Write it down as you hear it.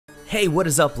Hey, what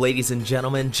is up, ladies and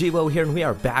gentlemen? Geewhoa here, and we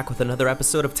are back with another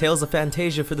episode of Tales of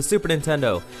Phantasia for the Super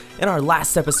Nintendo. In our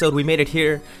last episode, we made it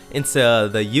here into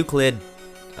the Euclid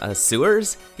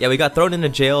sewers. Yeah, we got thrown into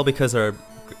jail because our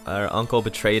uncle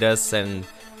betrayed us, and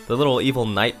the little evil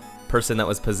knight person that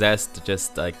was possessed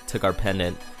just took our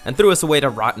pendant and threw us away to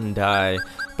rot and die.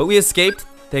 But we escaped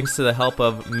thanks to the help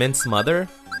of Mint's mother,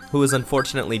 who is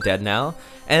unfortunately dead now.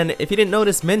 And if you didn't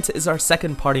notice, Mint is our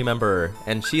second party member,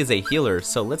 and she is a healer,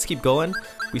 so let's keep going.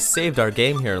 We saved our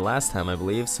game here last time, I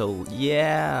believe, so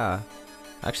yeah.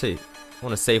 Actually, I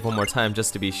want to save one more time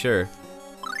just to be sure.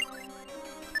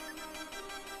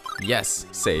 Yes,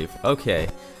 save. Okay,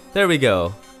 there we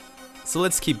go. So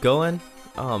let's keep going.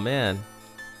 Oh man.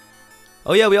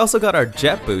 Oh yeah, we also got our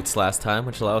jet boots last time,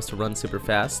 which allow us to run super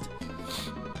fast.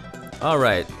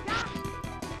 Alright.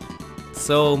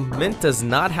 So Mint does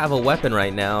not have a weapon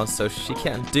right now, so she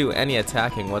can't do any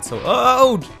attacking whatsoever.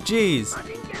 Oh, jeez!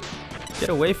 Get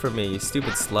away from me, you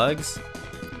stupid slugs.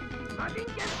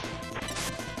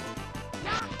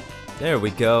 There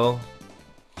we go.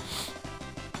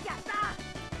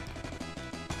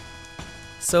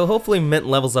 So hopefully Mint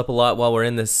levels up a lot while we're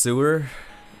in this sewer.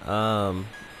 Let's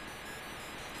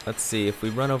see, if we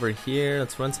run over here,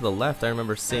 let's run to the left. I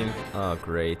remember seeing, oh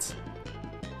great.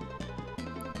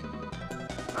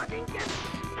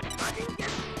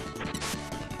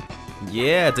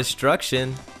 Yeah,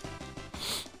 destruction.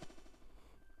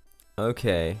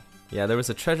 Okay. Yeah, there was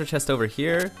a treasure chest over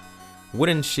here.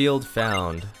 Wooden shield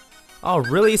found. Oh,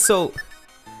 really? So,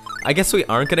 I guess we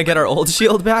aren't gonna get our old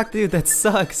shield back? Dude, that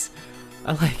sucks.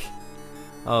 Oh,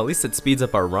 at least it speeds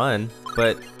up our run.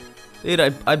 But, dude,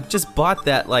 I just bought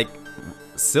that,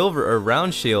 silver or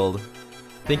round shield.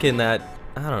 Thinking that,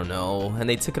 I don't know, and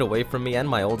they took it away from me and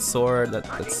my old sword.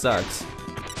 That sucks.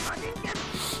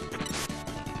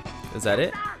 Is that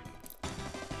it?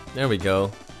 There we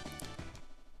go.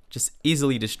 Just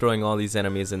easily destroying all these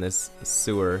enemies in this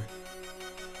sewer.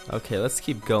 Okay, let's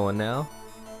keep going now.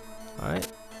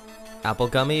 Alright. Apple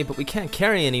gummy, but we can't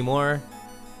carry anymore.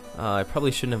 I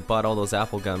probably shouldn't have bought all those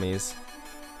apple gummies.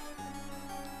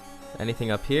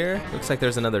 Anything up here? Looks like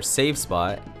there's another save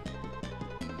spot.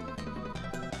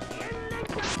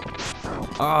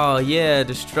 Oh yeah,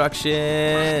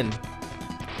 destruction!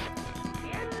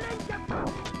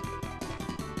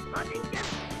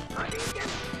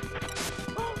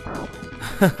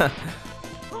 I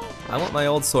want my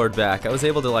old sword back. I was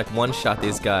able to one-shot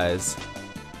these guys.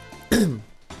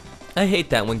 I hate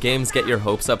that when games get your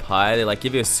hopes up high. They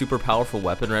give you a super powerful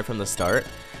weapon right from the start,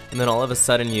 and then all of a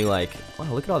sudden you wow,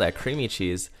 look at all that creamy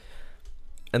cheese.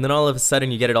 And then all of a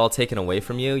sudden you get it all taken away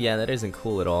from you. Yeah, that isn't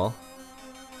cool at all.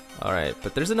 Alright,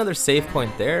 but there's another save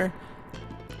point there.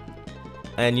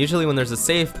 And usually when there's a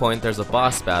save point, there's a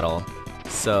boss battle.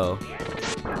 So,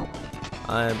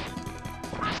 I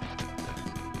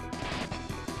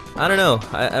don't know.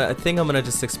 I think I'm gonna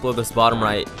just explore this bottom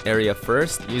right area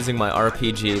first, using my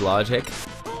RPG logic.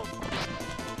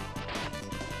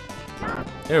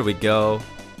 There we go.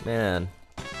 Man.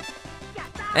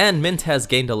 And Mint has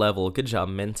gained a level. Good job,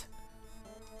 Mint.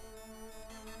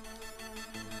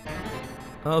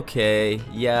 Okay,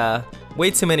 yeah.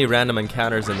 Way too many random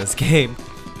encounters in this game.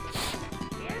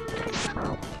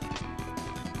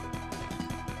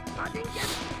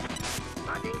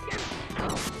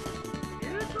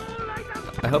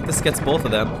 I hope this gets both of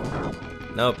them.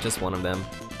 Nope, just one of them.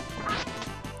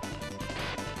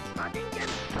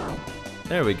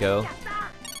 There we go.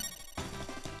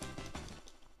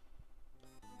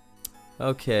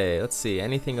 Okay, let's see.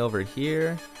 Anything over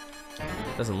here?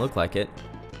 Doesn't look like it.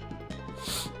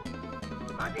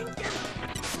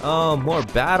 Oh, more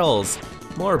battles!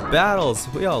 More battles!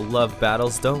 We all love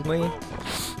battles, don't we?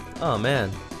 Oh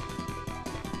man.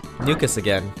 Mucus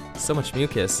again. So much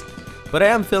mucus. But I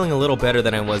am feeling a little better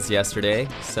than I was yesterday,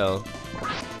 so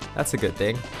that's a good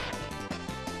thing.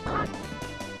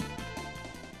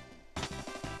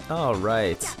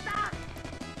 Alright.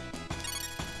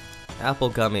 Apple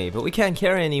gummy, but we can't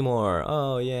carry anymore.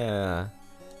 Oh yeah.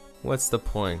 What's the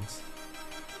point?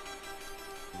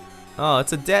 Oh,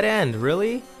 it's a dead end,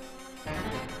 really?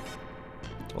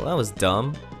 Well, that was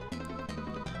dumb.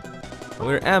 We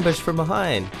were ambushed from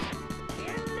behind.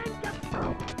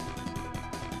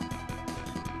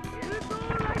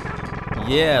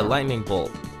 Yeah, lightning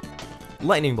bolt.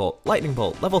 Lightning bolt, lightning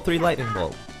bolt, level 3 lightning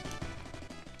bolt.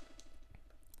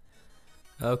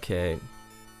 Okay.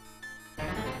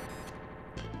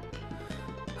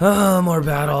 Oh, more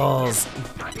battles.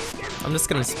 I'm just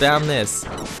gonna spam this.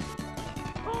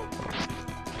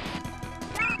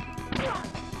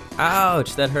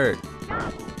 Ouch, that hurt.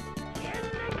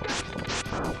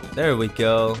 There we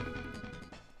go.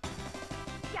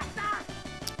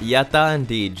 Yatta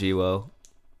indeed, Geewhoa.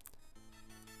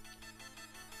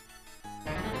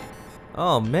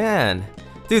 Oh man,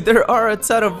 dude, there are a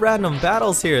ton of random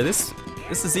battles here. This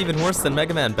is even worse than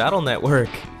Mega Man Battle Network.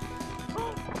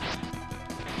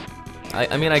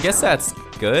 I mean, I guess that's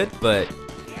good, but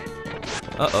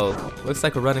uh-oh, looks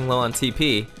like we're running low on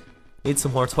TP. Need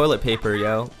some more toilet paper,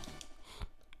 yo.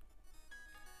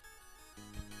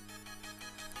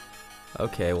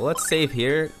 Okay, well, let's save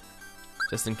here,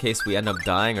 just in case we end up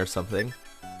dying or something.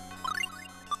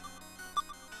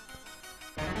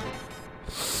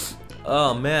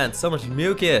 Oh man, so much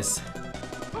mucus.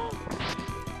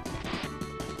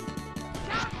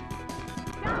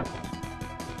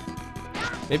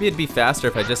 Maybe it'd be faster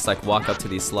if I just like walk up to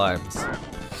these slimes.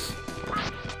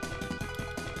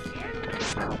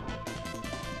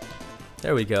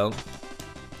 There we go.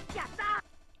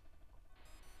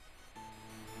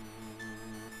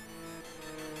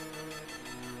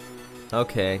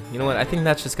 Okay, you know what? I think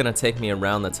that's just gonna take me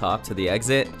around the top to the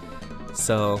exit.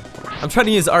 So, I'm trying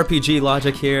to use RPG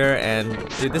logic here, and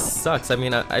dude, this sucks. I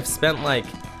mean, I've spent like,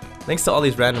 thanks to all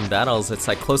these random battles, it's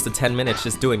like close to 10 minutes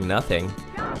just doing nothing.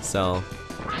 So,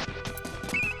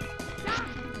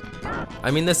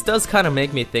 I mean, this does kind of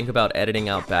make me think about editing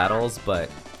out battles, but,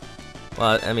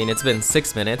 well, I mean, it's been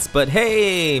 6 minutes, but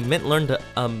hey, Mint learned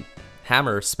a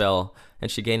hammer spell, and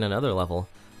she gained another level.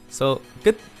 So,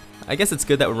 good. I guess it's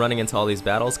good that we're running into all these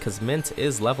battles, because Mint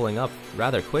is leveling up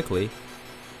rather quickly.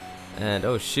 And,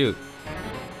 oh shoot.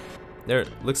 There,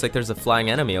 looks like there's a flying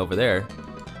enemy over there.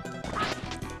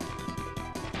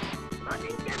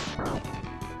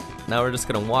 Now we're just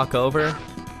gonna walk over.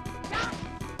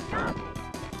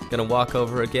 Gonna walk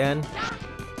over again.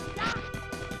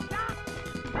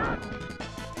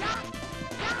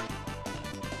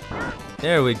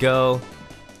 There we go.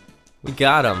 We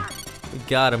got him. We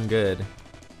got him good.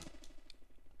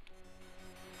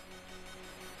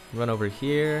 Run over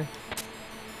here.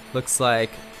 Looks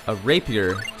like a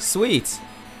rapier. Sweet!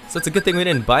 So it's a good thing we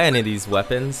didn't buy any of these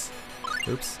weapons.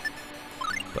 Oops.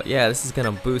 But yeah, this is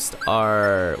gonna boost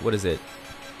our... what is it?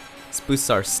 This boosts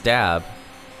our stab.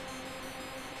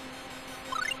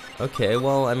 Okay,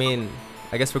 well, I mean,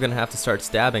 I guess we're gonna have to start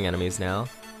stabbing enemies now.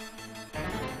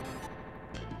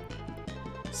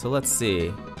 So let's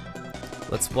see.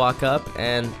 Let's walk up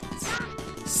and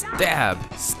stab!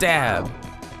 Stab!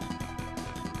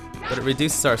 But it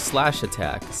reduces our slash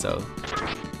attack, so...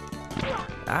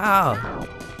 Ow!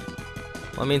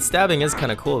 Well, I mean, stabbing is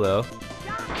kind of cool, though.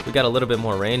 We got a little bit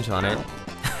more range on it.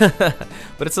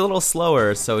 But it's a little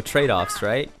slower, so trade-offs,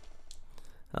 right?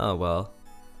 Oh, well.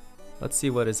 Let's see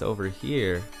what is over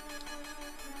here.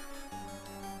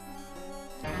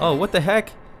 Oh, what the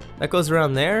heck? That goes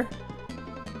around there?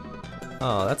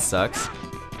 Oh, that sucks.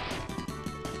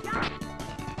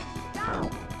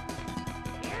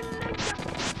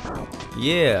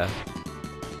 Yeah.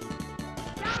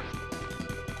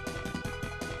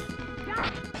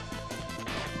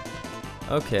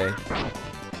 Okay.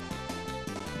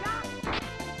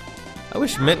 I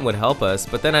wish Mint would help us,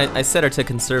 but then I set her to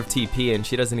conserve TP and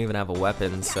she doesn't even have a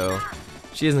weapon, so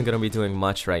she isn't gonna be doing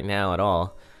much right now at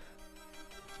all.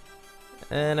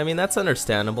 And I mean, that's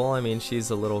understandable. I mean, she's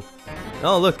a little...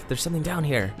 Oh, look, there's something down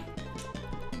here.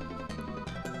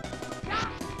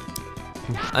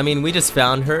 I mean, we just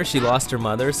found her. She lost her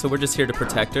mother, so we're just here to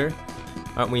protect her.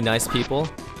 Aren't we nice people?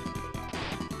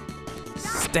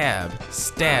 Stab.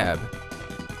 Stab.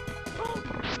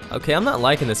 Okay, I'm not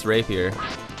liking this rapier.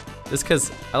 Just because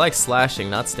I like slashing,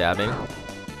 not stabbing.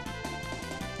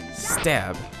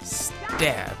 Stab.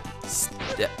 Stab.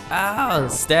 Stab. Ow!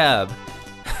 Stab.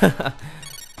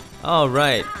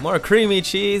 Alright, more creamy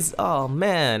cheese. Oh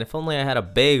man, if only I had a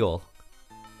bagel.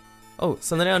 Oh,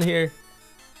 something down here.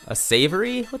 A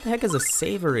savory? What the heck is a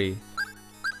savory?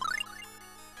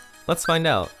 Let's find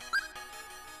out.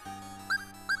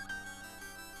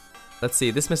 Let's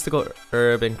see, this mystical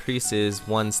herb increases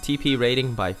one's TP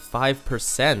rating by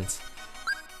 5%.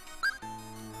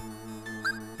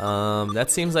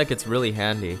 That seems like it's really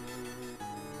handy.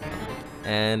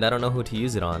 And I don't know who to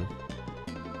use it on.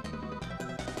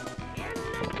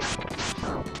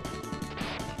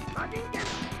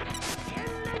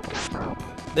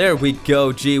 There we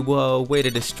go, Geewhoa. Way to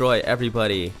destroy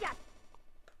everybody.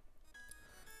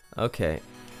 Okay.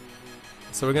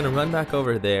 So we're gonna run back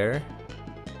over there.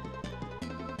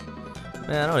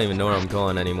 Man, I don't even know where I'm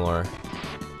going anymore.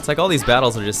 It's like all these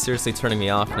battles are just seriously turning me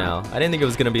off now. I didn't think it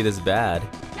was gonna be this bad.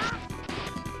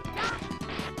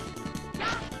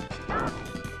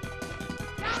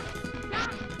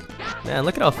 Man,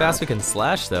 look at how fast we can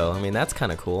slash though. I mean, that's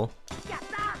kinda cool.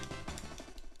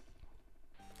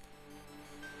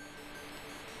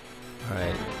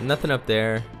 Alright, Nothing up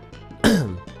there. So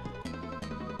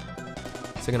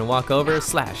I'm gonna walk over,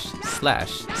 slash,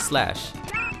 slash, slash,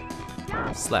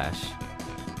 slash,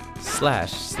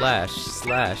 slash, slash,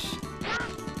 slash.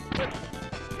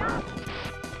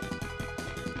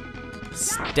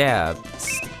 Stab,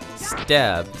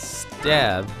 stab,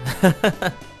 stab.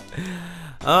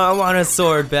 Oh, I want a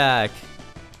sword back.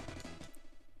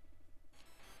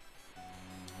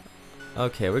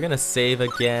 Okay, we're gonna save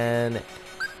again.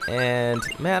 And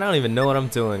man, I don't even know what I'm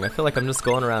doing. I feel like I'm just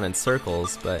going around in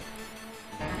circles, but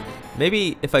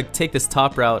maybe if I take this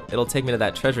top route, it'll take me to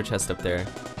that treasure chest up there.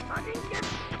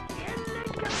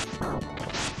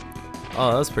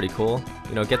 Oh, that was pretty cool.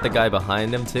 You know, get the guy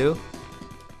behind him too.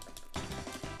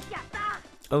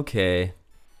 Okay.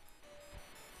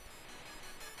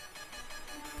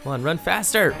 Come on, run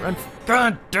faster! Run!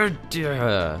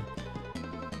 Run!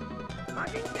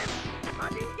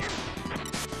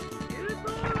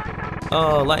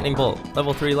 Oh, lightning bolt.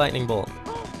 Level 3 lightning bolt.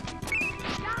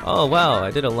 Oh wow,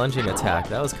 I did a lunging attack.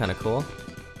 That was kind of cool.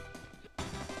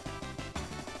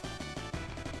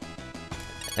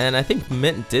 And I think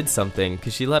Mint did something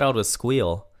because she let out a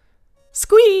squeal.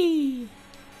 Squee!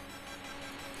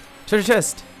 Treasure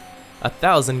chest!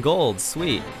 1,000 gold.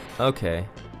 Sweet. Okay.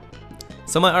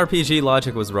 So my RPG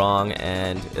logic was wrong,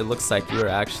 and it looks like you were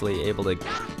actually able to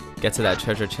get to that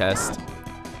treasure chest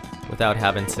without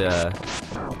having to,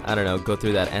 I don't know, go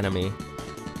through that enemy.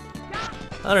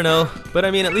 I don't know, but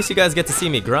I mean, at least you guys get to see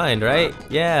me grind, right?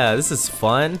 Yeah, this is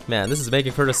fun. Man, this is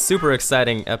making for a super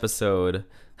exciting episode.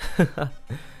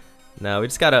 Now, we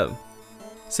just gotta,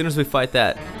 as soon as we fight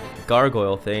that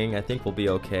gargoyle thing, I think we'll be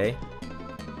okay.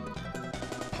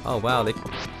 Oh wow,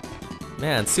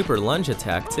 man, super lunge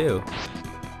attack too.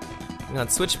 Hang on,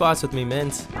 switch spots with me,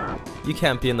 Mint. You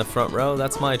can't be in the front row,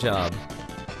 that's my job.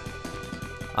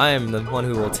 I am the one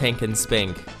who will tank and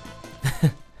spank.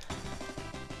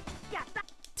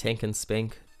 Tank and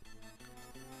spank.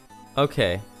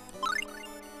 Okay.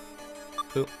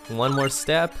 Ooh, one more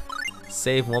step.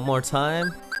 Save one more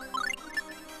time.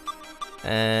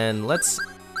 And let's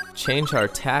change our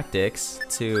tactics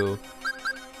to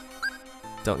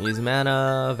don't use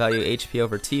mana, value HP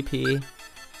over TP.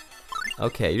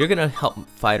 Okay, you're gonna help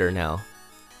fight her now.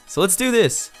 So let's do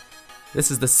this!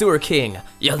 This is the Sewer King.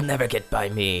 You'll never get by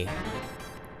me.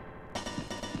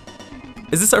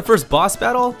 Is this our first boss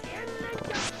battle?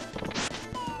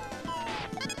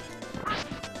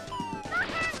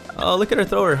 Oh, look at her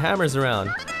throw her hammers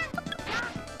around.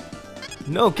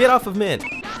 No, get off of Mint.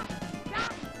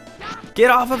 Get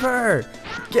off of her!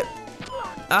 Get...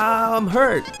 Ah, I'm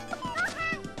hurt.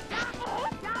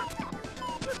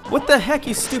 What the heck,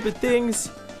 you stupid things?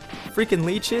 Freaking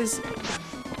leeches.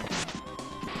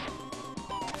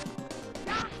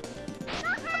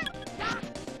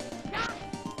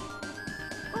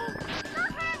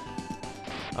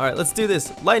 Alright, let's do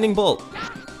this. Lightning bolt.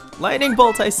 Lightning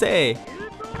bolt, I say.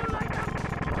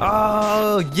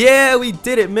 Oh, yeah, we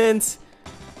did it, Mint.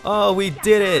 Oh, we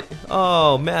did it.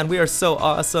 Oh, man, we are so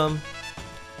awesome.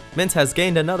 Mint has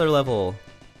gained another level.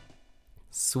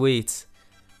 Sweet.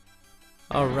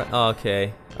 Alright, oh,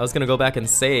 okay. I was gonna go back and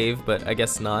save, but I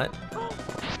guess not.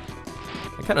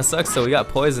 It kinda sucks though, we got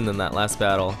poisoned in that last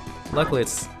battle. Luckily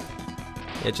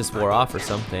it just wore off or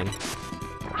something.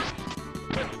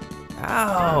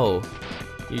 Ow!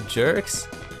 You jerks.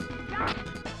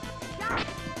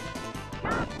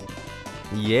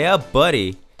 Yeah,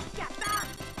 buddy.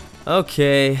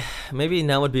 Okay, maybe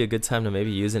now would be a good time to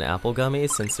maybe use an apple gummy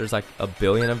since there's like a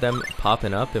billion of them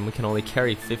popping up and we can only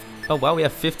carry 50. Oh wow, we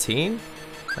have 15?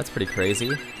 That's pretty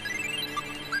crazy.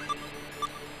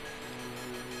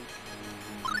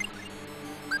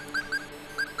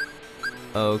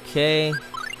 Okay.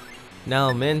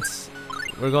 Now, Mint,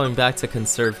 we're going back to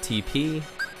conserve TP.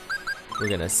 We're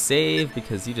gonna save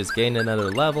because you just gained another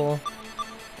level.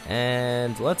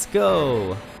 And let's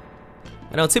go.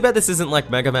 I know, too bad this isn't like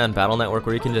Mega Man Battle Network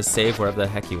where you can just save wherever the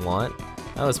heck you want.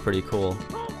 That was pretty cool.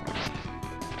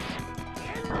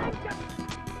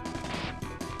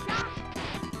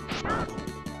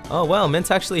 Oh wow, Mint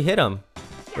actually hit him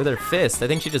with her fist. I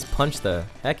think she just punched the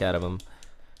heck out of him.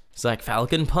 It's like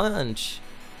Falcon Punch.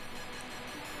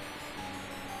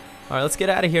 Alright, let's get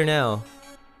out of here now.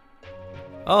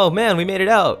 Oh man, we made it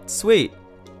out. Sweet.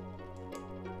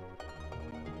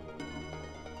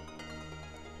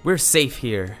 We're safe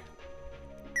here.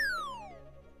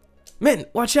 Mint,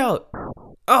 watch out!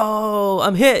 Oh,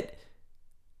 I'm hit!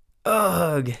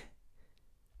 Ugh.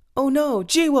 Oh no,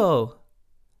 Geewhoa!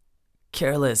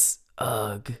 Careless.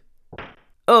 Ugh.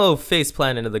 Oh, face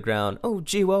plant into the ground. Oh,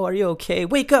 Geewhoa, are you okay?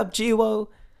 Wake up, Geewhoa!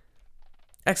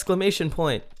 Exclamation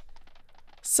point.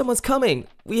 Someone's coming!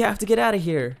 We have to get out of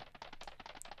here!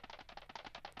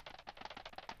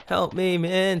 Help me,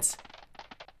 Mint!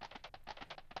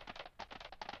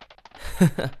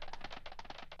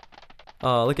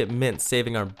 Oh, look at Mint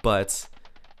saving our butts.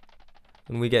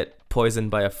 And we get poisoned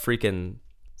by a freaking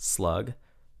slug.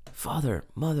 Father,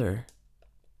 mother.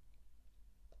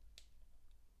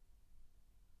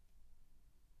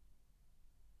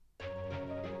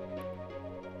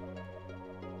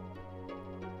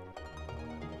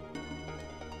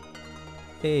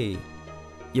 Hey,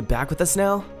 you back with us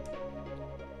now?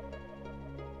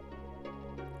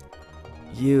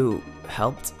 You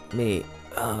helped me.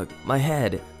 My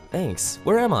head. Thanks.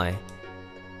 Where am I?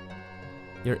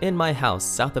 You're in my house,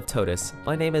 south of Totus.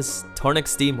 My name is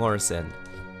Tornix D. Morrison.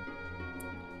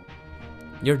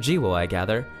 You're Geewhoa, I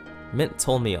gather. Mint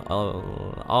told me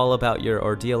all about your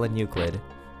ordeal in Euclid.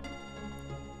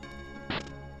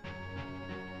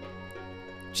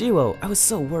 Geewhoa, I was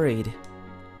so worried.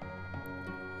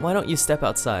 Why don't you step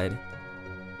outside?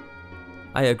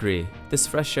 I agree. This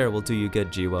fresh air will do you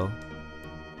good, Geewhoa.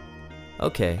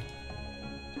 Okay.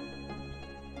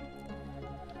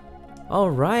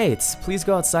 Alright, please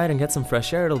go outside and get some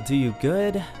fresh air, it'll do you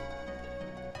good.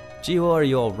 Geewhoa, are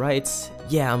you alright?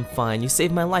 Yeah, I'm fine. You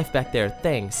saved my life back there,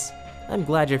 thanks. I'm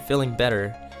glad you're feeling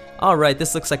better. Alright,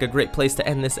 this looks like a great place to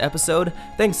end this episode.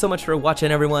 Thanks so much for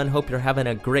watching, everyone. Hope you're having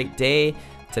a great day.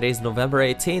 Today's November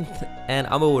 18th, and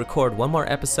I'm gonna record one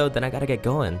more episode, then I gotta get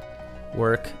going.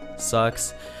 Work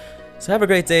sucks. So have a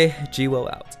great day. Geewhoa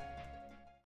out.